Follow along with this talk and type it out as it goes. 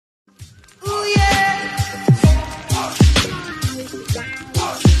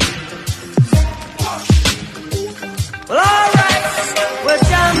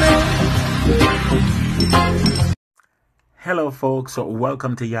Hello folks, so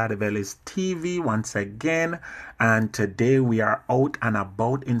welcome to Yardie TV once again, and today we are out and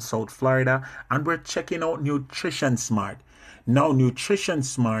about in South Florida and we're checking out Nutrition Smart. Now Nutrition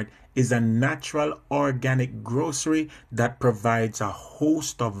Smart is a natural organic grocery that provides a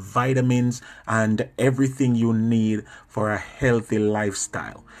host of vitamins and everything you need for a healthy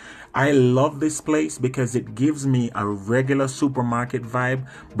lifestyle. I love this place because it gives me a regular supermarket vibe,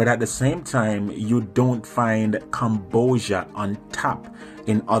 but at the same time, you don't find kombucha on tap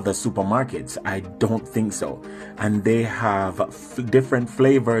in other supermarkets. I don't think so. And they have different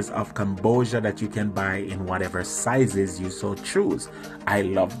flavors of kombucha that you can buy in whatever sizes you so choose. I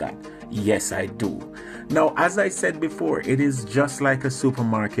love that. Yes, I do. Now, as I said before, it is just like a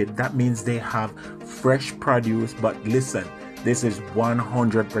supermarket. That means they have fresh produce, but listen, this is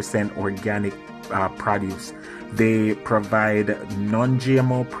 100% organic produce. They provide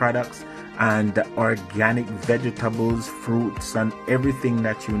non-GMO products and organic vegetables, fruits, and everything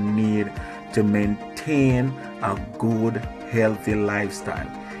that you need to maintain a good, healthy lifestyle.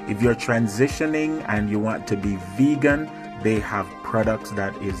 If you're transitioning and you want to be vegan, they have products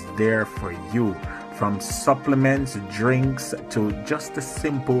that is there for you. From supplements, drinks, to just the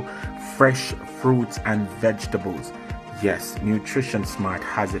simple fresh fruits and vegetables. Yes, Nutrition Smart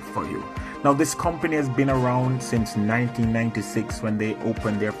has it for you. Now, this company has been around since 1996 when they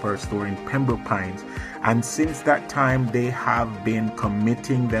opened their first store in Pembroke Pines. And since that time, they have been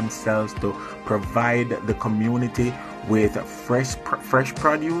committing themselves to provide the community with fresh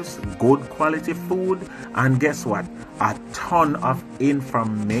produce, good quality food, and guess what? A ton of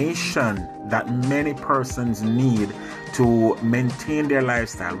information that many persons need to maintain their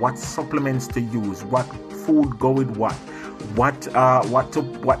lifestyle. What supplements to use, what food go with what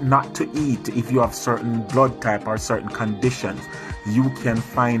not to eat if you have certain blood type or certain conditions. You can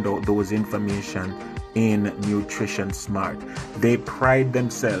find out those information in Nutrition Smart. They pride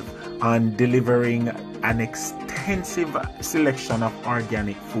themselves on delivering an extensive selection of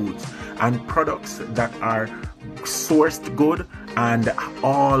organic foods and products that are sourced good and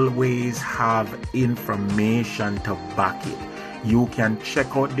always have information to back it. You can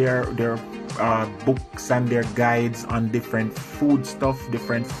check out their books and their guides on different food stuff,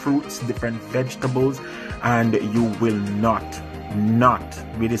 different fruits, different vegetables, and you will not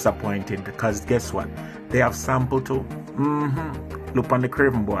be disappointed because guess what? They have sample too. Look on the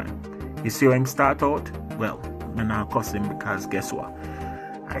craving boy. You see how him start out? Well, I'm not cuss him because guess what?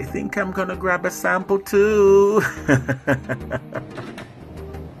 I think I'm gonna grab a sample too.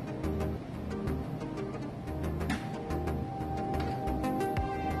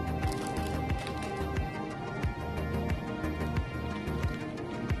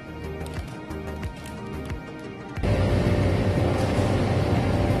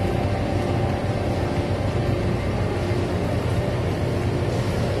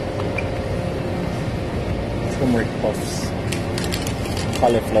 Turmeric puffs,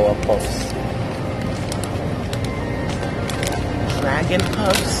 cauliflower puffs, dragon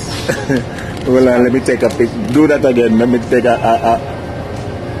puffs. Well, let me take a pic. Do that again. Let me take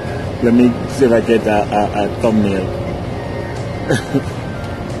let me see if I get a thumbnail.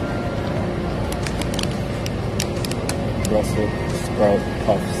 Brussels sprout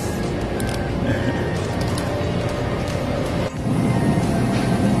puffs.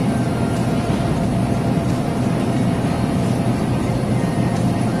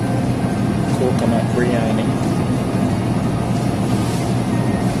 Coconut biryani.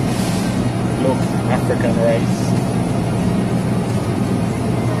 Look, African rice.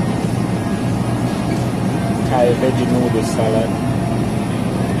 Thai veggie noodle salad.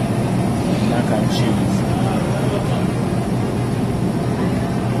 Mac and cheese.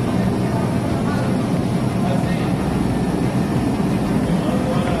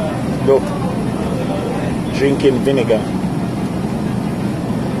 Look, drinking vinegar.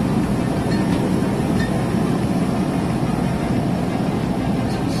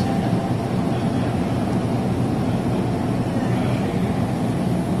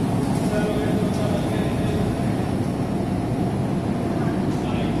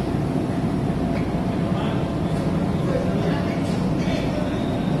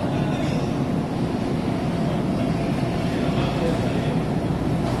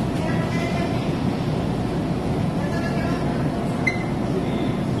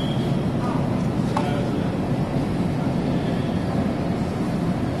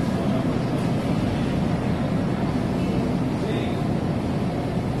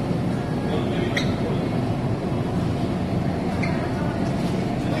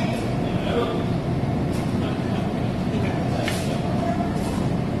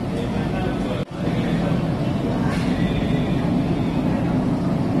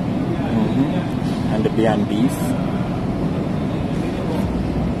 and the Beyond Beef.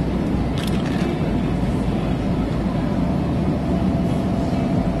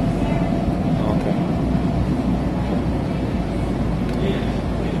 Okay.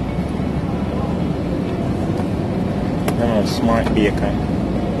 Oh, smart bacon.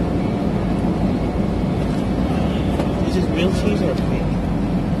 Is this real cheese or fake?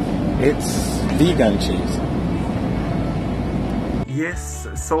 It's vegan cheese. Yes,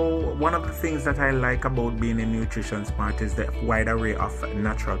 so one of the things that I like about being in Nutrition Smart is the wide array of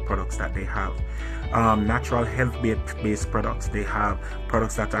natural products that they have. Natural health-based products. They have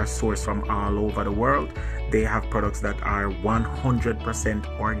products that are sourced from all over the world. They have products that are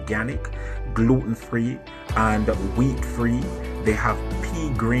 100% organic, gluten-free, and wheat-free. They have pea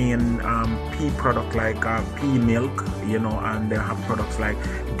grain, pea product like pea milk, you know, and they have products like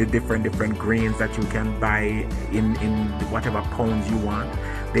the different grains that you can buy in whatever pounds you want.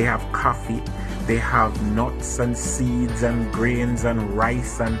 They have coffee. They have nuts and seeds and grains and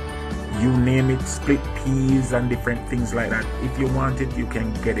rice and you name it, split peas and different things like that. If you want it, you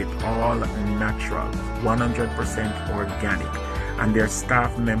can get it all natural, 100% organic. And their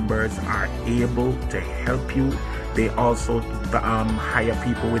staff members are able to help you. They also hire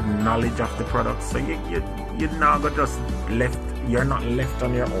people with knowledge of the product, so you're not just left. You're not left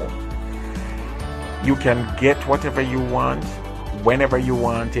on your own. You can get whatever you want, whenever you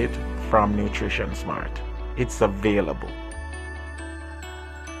want it from Nutrition Smart. It's available.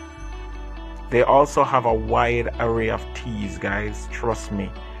 They also have a wide array of teas, guys. Trust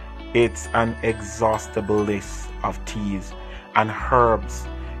me, it's an exhaustible list of teas and herbs.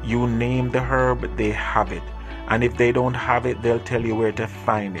 You name the herb, they have it. And if they don't have it, they'll tell you where to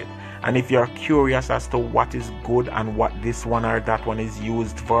find it. And if you're curious as to what is good and what this one or that one is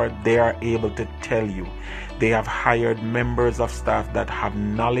used for, they are able to tell you. They have hired members of staff that have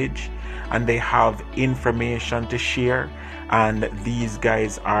knowledge and they have information to share. And these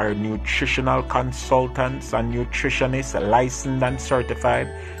guys are nutritional consultants and nutritionists, licensed and certified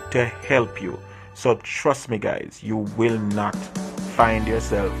to help you. So trust me, guys, you will not find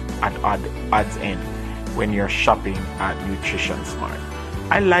yourself at odds end when you're shopping at Nutrition Smart.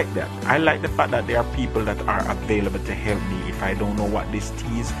 I like that. I like the fact that there are people that are available to help me. If I don't know what this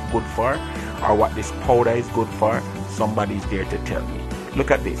tea is good for or what this powder is good for, somebody's there to tell me.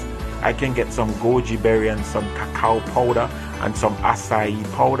 Look at this. I can get some goji berry and some cacao powder and some acai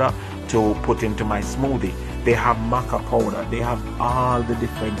powder to put into my smoothie. They have maca powder. They have all the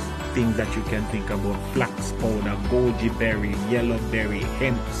different things that you can think about. Flax powder, goji berry, yellow berry,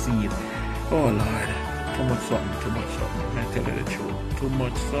 hemp seed. Oh Lord, too much something, too much something. I tell you the truth, too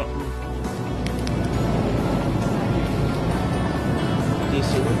much something.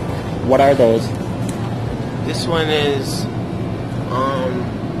 What are those? This one is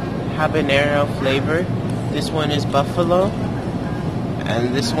habanero flavor. This one is buffalo,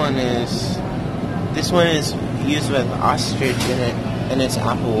 and this one is used with ostrich in it, and it's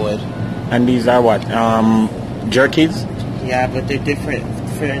applewood. And these are what? Jerkies? Yeah, but they're different.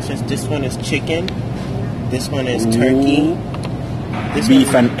 For instance, this one is chicken. This one is turkey. This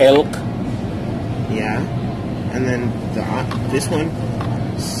beef and elk. Yeah, and then this one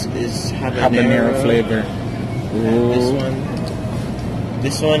is habanero flavor.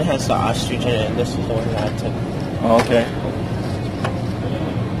 This one has the ostrich in it, and this is the one that I took. Okay.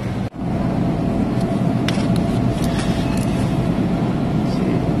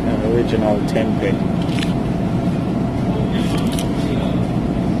 Original tempeh.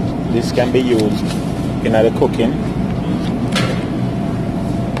 This can be used in other cooking.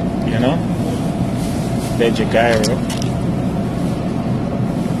 You know? Veggie gyro.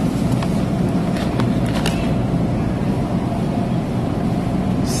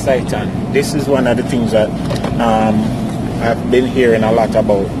 Seitan. This is one of the things that I've been hearing a lot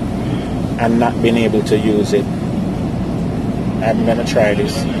about and not been able to use it. I'm gonna try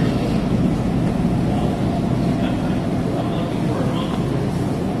this.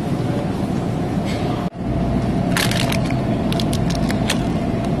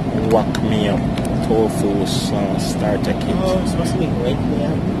 Wok me up tofu sauce starter kit. Oh, it's supposed to be wake me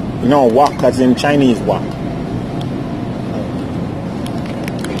up? No, wok as in Chinese wok.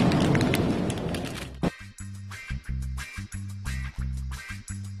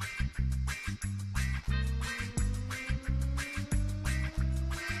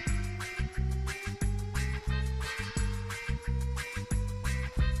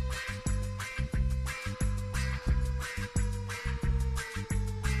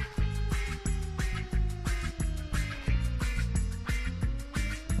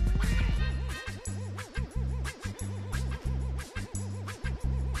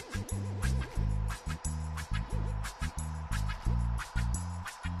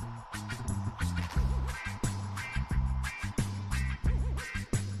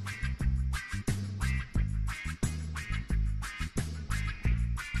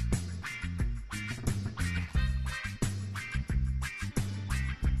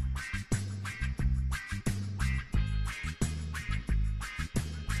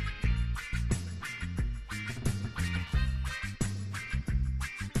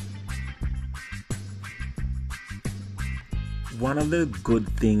 one of the good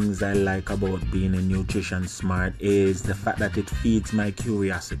things I like about being a Nutrition Smart is the fact that it feeds my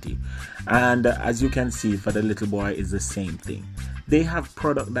curiosity. And as you can see, for the little boy, it's the same thing. They have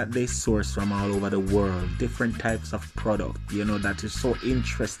product that they source from all over the world, different types of product, that is so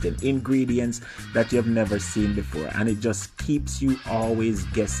interesting, ingredients that you've never seen before, and it just keeps you always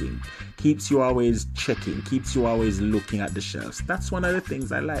guessing, keeps you always checking, keeps you always looking at the shelves. That's one of the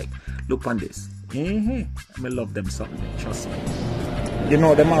things I like. Look on this. I love them something, trust me.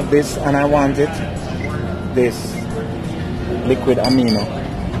 Them have this, and I want it. This liquid amino.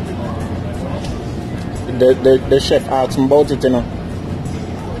 The chef asked me about it,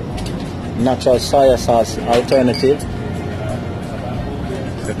 natural soya sauce alternative.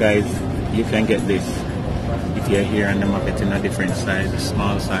 So guys, you can get this if you're here, and them have it in a different size,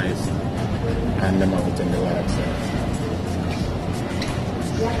 small size, and them have it in the large size.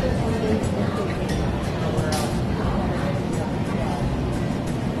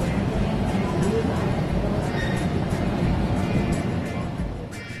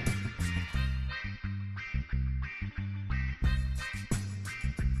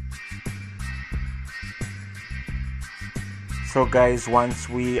 So guys, once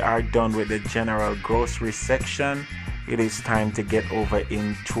we are done with the general grocery section, it is time to get over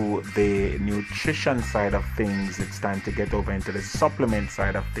into the nutrition side of things. It's time to get over into the supplement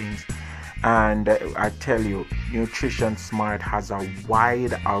side of things. And I tell you, Nutrition Smart has a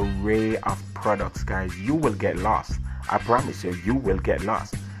wide array of products, guys. You will get lost. I promise you, you will get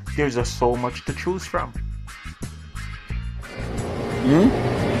lost. There's just so much to choose from. I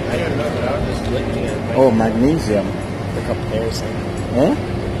don't know, but I was just looking at Oh, magnesium. the comparison. Huh?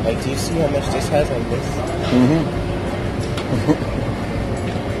 Like, do you see how much this has on this?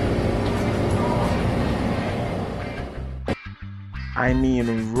 I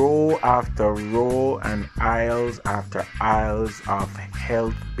mean, row after row and aisles after aisles of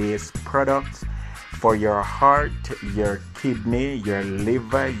health-based products for your heart, your kidney, your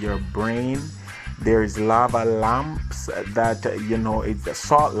liver, your brain. There's lava lamps that, it's a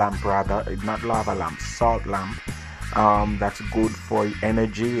salt lamp rather, not lava lamp, salt lamp. That's good for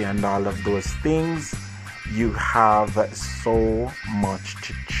energy and all of those things. You have so much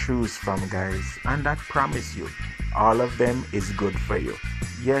to choose from, guys, and I promise you, all of them is good for you.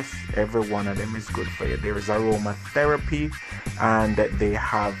 Yes, every one of them is good for you. There is aromatherapy, and they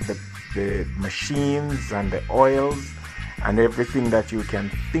have the machines and the oils and everything that you can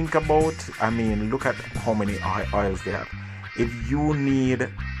think about. I mean, look at how many oils they have. If you need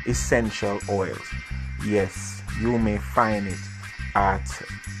essential oils, yes, you may find it at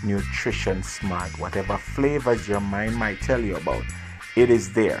Nutrition Smart. Whatever flavors your mind might tell you about, it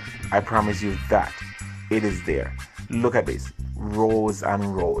is there. I promise you that it is there. Look at this, rows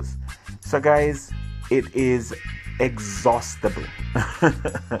and rows. So guys, it is exhaustible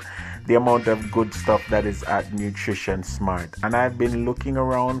the amount of good stuff that is at Nutrition Smart. And I've been looking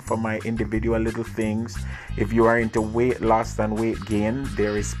around for my individual little things. If you are into weight loss and weight gain,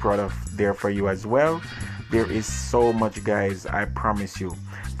 there is product there for you as well. There is so much, guys, I promise you.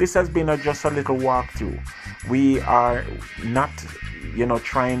 This has been just a little walkthrough. We are not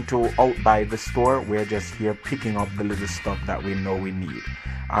trying to outbuy the store. We're just here picking up the little stuff that we know we need.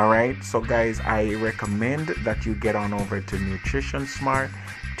 Alright, so guys, I recommend that you get on over to Nutrition Smart.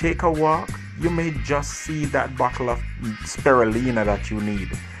 Take a walk. You may just see that bottle of spirulina that you need,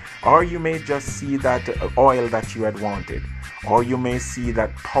 or you may just see that oil that you had wanted, or you may see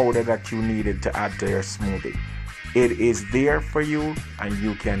that powder that you needed to add to your smoothie. It is there for you, and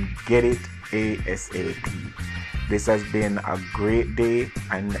you can get it ASAP. This has been a great day,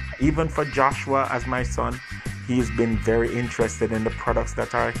 and even for Joshua, as my son, he's been very interested in the products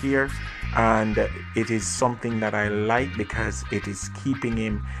that are here, and it is something that I like because it is keeping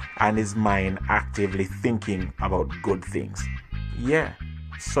him and his mind actively thinking about good things. Yeah,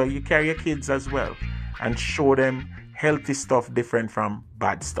 so you carry your kids as well and show them healthy stuff different from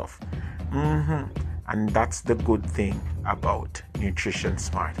bad stuff. And that's the good thing about Nutrition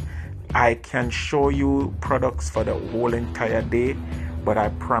Smart. I can show you products for the whole entire day, but I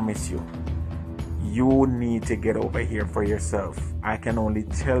promise you, you need to get over here for yourself. I can only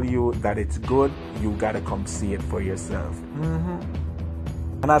tell you that it's good. You gotta come see it for yourself.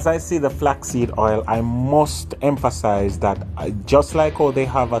 And as I see the flaxseed oil, I must emphasize that just like how they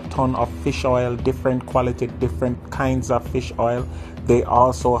have a ton of fish oil, different quality, different kinds of fish oil, they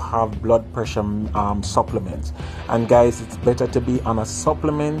also have blood pressure supplements. And guys, it's better to be on a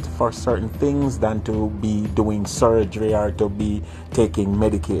supplement for certain things than to be doing surgery or to be taking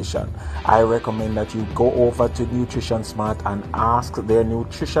medication. I recommend that you go over to Nutrition Smart and ask their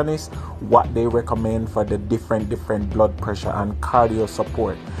nutritionist what they recommend for the different blood pressure and cardio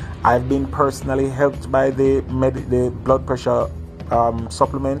support. I've been personally helped by the blood pressure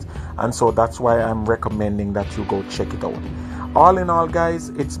supplements, and so that's why I'm recommending that you go check it out. All in all, guys,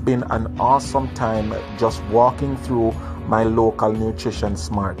 it's been an awesome time just walking through my local Nutrition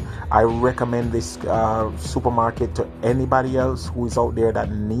Smart. I recommend this supermarket to anybody else who is out there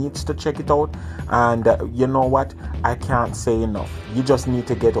that needs to check it out. And you know what? I can't say enough. You just need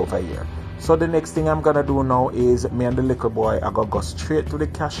to get over here. So the next thing I'm gonna do now is me and the little boy I gotta go straight to the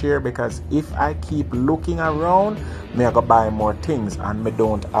cashier, because if I keep looking around, me I gotta buy more things and me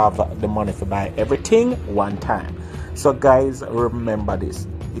don't have the money to buy everything one time. So guys, remember this: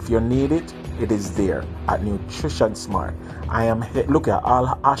 if you need it, it is there at Nutrition Smart. Look at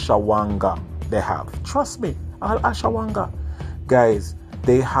all ashawanga they have. Trust me, all ashawanga. Guys,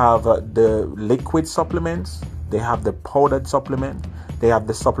 they have the liquid supplements, they have the powdered supplement, they have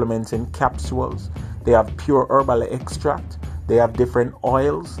the supplements in capsules, they have pure herbal extract, they have different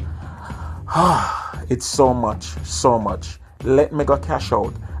oils. It's so much. Let me go cash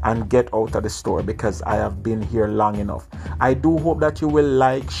out and get out of the store, because I have been here long enough. I do hope that you will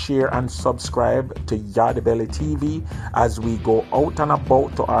like, share, and subscribe to Yardie TV as we go out and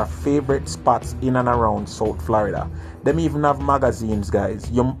about to our favorite spots in and around South Florida. Them even have magazines,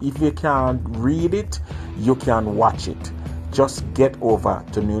 guys. If you can't read it, you can watch it. Just get over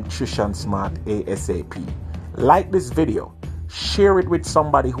to Nutrition Smart ASAP. Like this video, share it with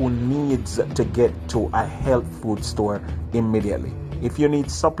somebody who needs to get to a health food store immediately. If you need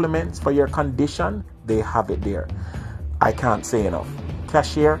supplements for your condition, they have it there. I can't say enough.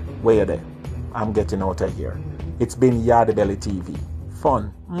 Cashier, where you there? I'm getting out of here. It's been Yardie TV.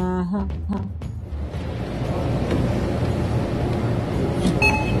 Fun.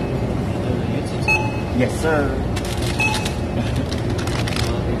 Yes, sir.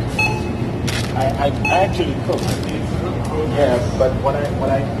 I actually cook. Yeah, but what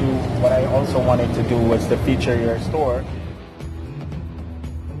I also wanted to do was to feature your store